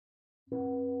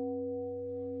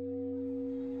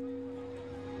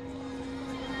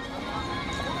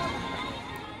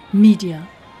Media.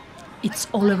 It's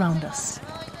all around us.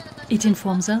 It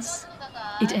informs us,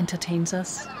 it entertains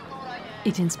us,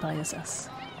 it inspires us.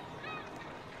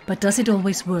 But does it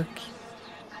always work?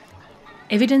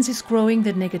 Evidence is growing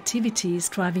that negativity is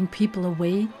driving people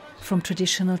away from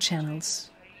traditional channels.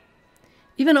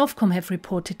 Even Ofcom have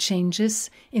reported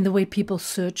changes in the way people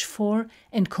search for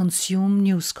and consume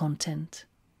news content.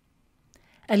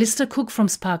 Alistair Cook from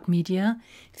Spark Media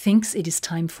thinks it is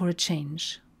time for a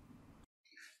change.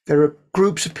 There are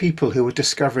groups of people who are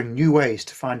discovering new ways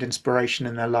to find inspiration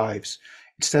in their lives.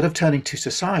 Instead of turning to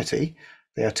society,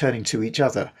 they are turning to each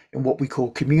other in what we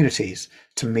call communities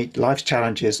to meet life's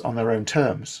challenges on their own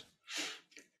terms.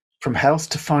 From health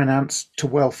to finance to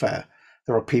welfare,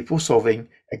 there are people solving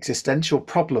existential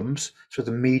problems through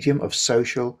the medium of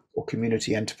social or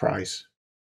community enterprise.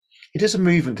 It is a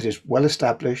movement that is well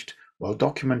established, well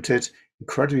documented,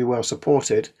 incredibly well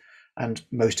supported, and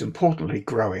most importantly,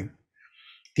 growing.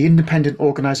 The independent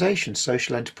organisation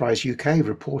Social Enterprise UK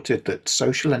reported that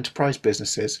social enterprise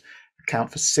businesses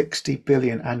account for 60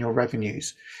 billion annual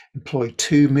revenues, employ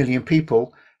 2 million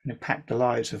people, and impact the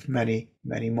lives of many,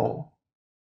 many more.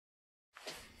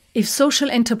 If social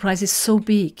enterprise is so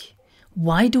big,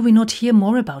 why do we not hear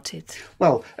more about it?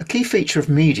 Well, a key feature of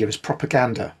media is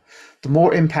propaganda. The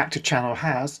more impact a channel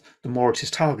has, the more it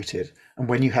is targeted. And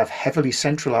when you have heavily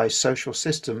centralised social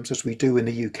systems, as we do in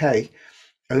the UK,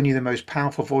 only the most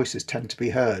powerful voices tend to be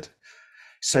heard.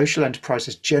 Social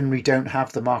enterprises generally don't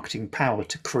have the marketing power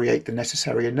to create the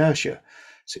necessary inertia.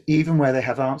 So even where they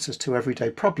have answers to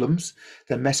everyday problems,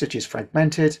 their message is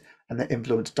fragmented and their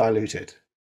influence diluted.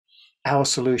 Our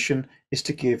solution is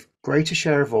to give greater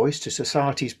share of voice to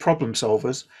society's problem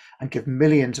solvers and give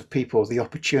millions of people the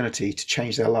opportunity to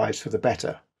change their lives for the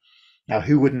better. Now,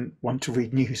 who wouldn't want to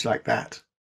read news like that?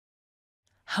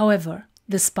 However,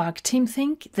 the Spark team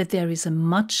think that there is a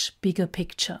much bigger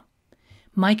picture.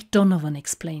 Mike Donovan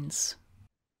explains.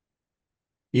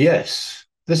 Yes,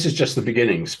 this is just the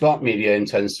beginning. Spark Media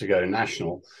intends to go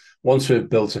national once we've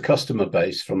built a customer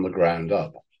base from the ground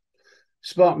up.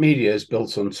 Spark Media is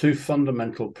built on two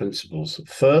fundamental principles.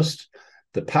 First,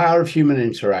 the power of human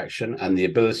interaction and the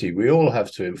ability we all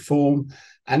have to inform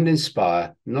and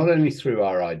inspire, not only through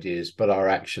our ideas, but our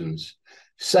actions.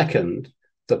 Second,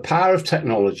 the power of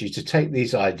technology to take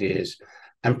these ideas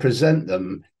and present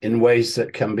them in ways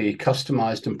that can be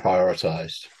customized and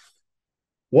prioritized.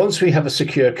 Once we have a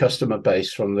secure customer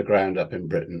base from the ground up in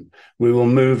Britain, we will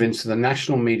move into the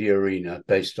national media arena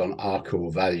based on our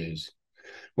core values.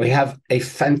 We have a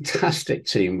fantastic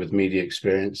team with media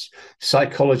experience,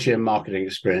 psychology and marketing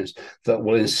experience that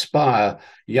will inspire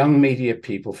young media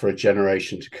people for a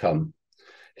generation to come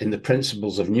in the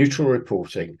principles of neutral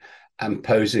reporting and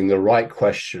posing the right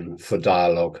question for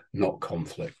dialogue, not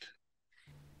conflict.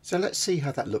 So let's see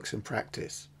how that looks in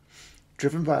practice.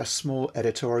 Driven by a small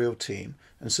editorial team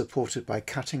and supported by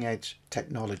cutting-edge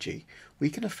technology, we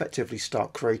can effectively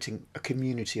start creating a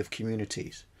community of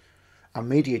communities. Our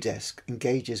media desk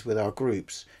engages with our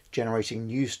groups, generating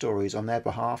news stories on their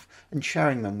behalf and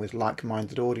sharing them with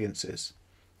like-minded audiences.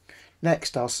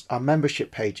 Next, our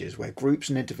membership pages, where groups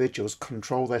and individuals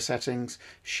control their settings,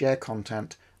 share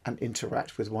content, and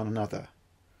interact with one another.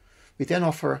 We then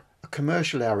offer a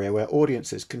commercial area where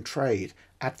audiences can trade,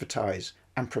 advertise,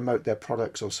 and promote their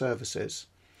products or services.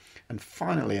 And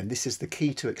finally, and this is the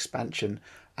key to expansion,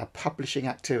 our publishing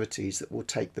activities that will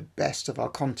take the best of our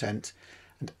content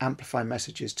and amplify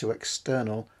messages to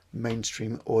external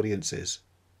mainstream audiences.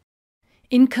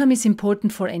 Income is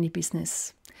important for any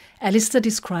business. Alistair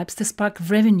describes the Spark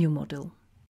revenue model.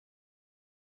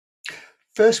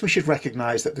 First, we should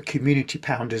recognise that the community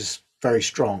pound is very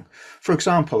strong. For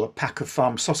example, a pack of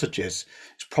farm sausages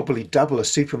is probably double a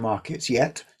supermarket's,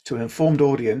 yet to an informed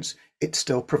audience, it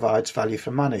still provides value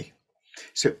for money.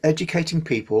 So educating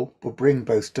people will bring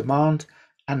both demand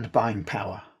and buying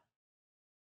power.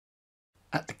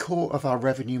 At the core of our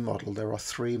revenue model, there are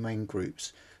three main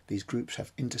groups. These groups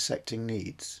have intersecting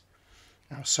needs.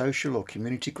 Our social or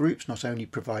community groups not only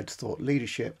provide thought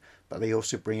leadership, but they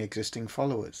also bring existing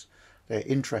followers. They are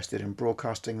interested in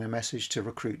broadcasting their message to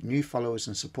recruit new followers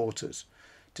and supporters.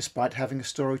 Despite having a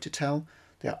story to tell,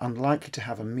 they are unlikely to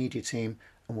have a media team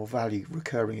and will value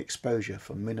recurring exposure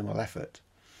for minimal effort.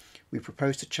 We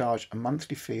propose to charge a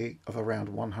monthly fee of around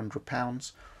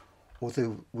 £100,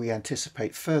 although we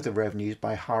anticipate further revenues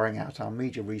by hiring out our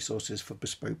media resources for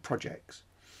bespoke projects.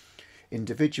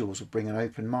 Individuals will bring an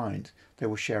open mind, they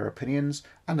will share opinions,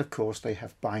 and of course they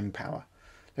have buying power.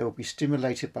 They will be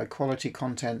stimulated by quality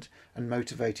content and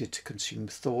motivated to consume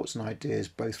thoughts and ideas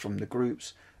both from the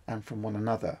groups and from one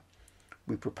another.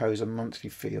 We propose a monthly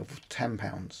fee of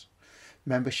 £10.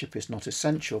 Membership is not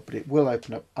essential, but it will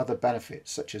open up other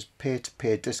benefits such as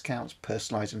peer-to-peer discounts,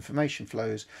 personalised information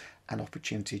flows and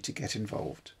opportunity to get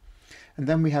involved. And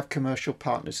then we have commercial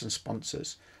partners and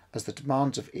sponsors. As the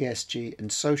demands of ESG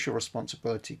and social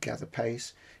responsibility gather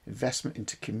pace, investment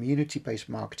into community-based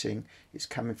marketing is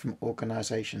coming from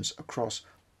organisations across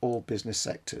all business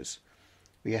sectors.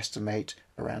 We estimate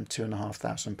around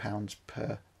 £2,500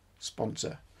 per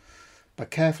sponsor. By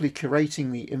carefully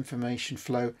curating the information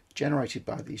flow generated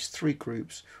by these three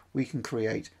groups, we can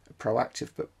create a proactive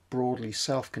but broadly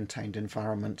self-contained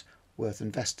environment worth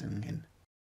investing in.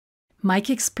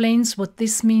 Mike explains what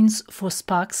this means for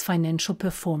Spark's financial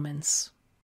performance.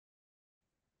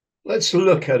 Let's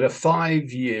look at a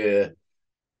 5-year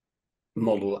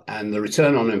model and the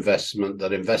return on investment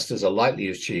that investors are likely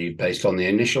to achieve based on the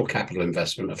initial capital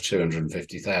investment of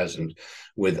 $250,000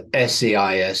 with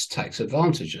SEIS tax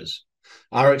advantages.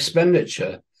 Our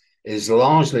expenditure is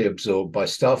largely absorbed by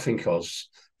staffing costs,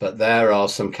 but there are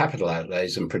some capital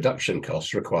outlays and production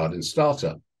costs required in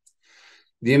startup.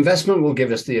 The investment will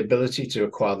give us the ability to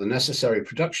acquire the necessary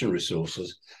production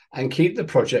resources and keep the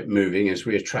project moving as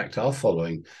we attract our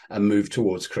following and move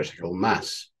towards critical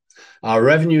mass. Our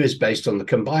revenue is based on the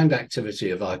combined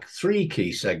activity of our three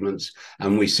key segments,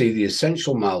 and we see the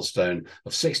essential milestone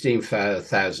of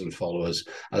 16,000 followers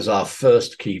as our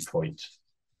first key point.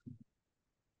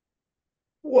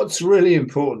 What's really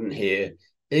important here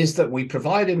is that we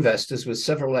provide investors with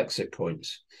several exit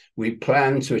points. We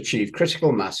plan to achieve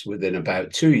critical mass within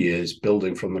about 2 years,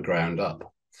 building from the ground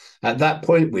up. At that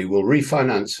point, we will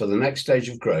refinance for the next stage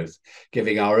of growth,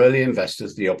 giving our early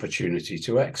investors the opportunity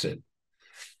to exit.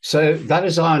 So that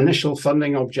is our initial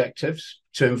funding objectives,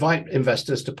 to invite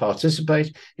investors to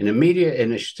participate in a media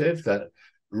initiative that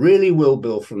really will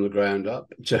build from the ground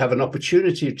up, to have an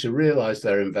opportunity to realize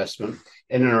their investment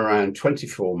in and around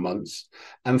 24 months,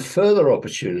 and further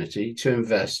opportunity to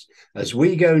invest as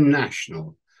we go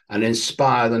national and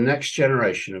inspire the next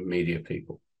generation of media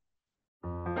people.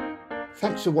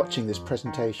 Thanks for watching this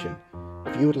presentation.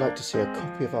 If you would like to see a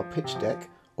copy of our pitch deck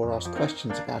or ask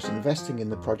questions about investing in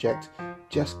the project,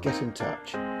 just get in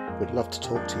touch. We'd love to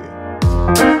talk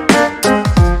to you.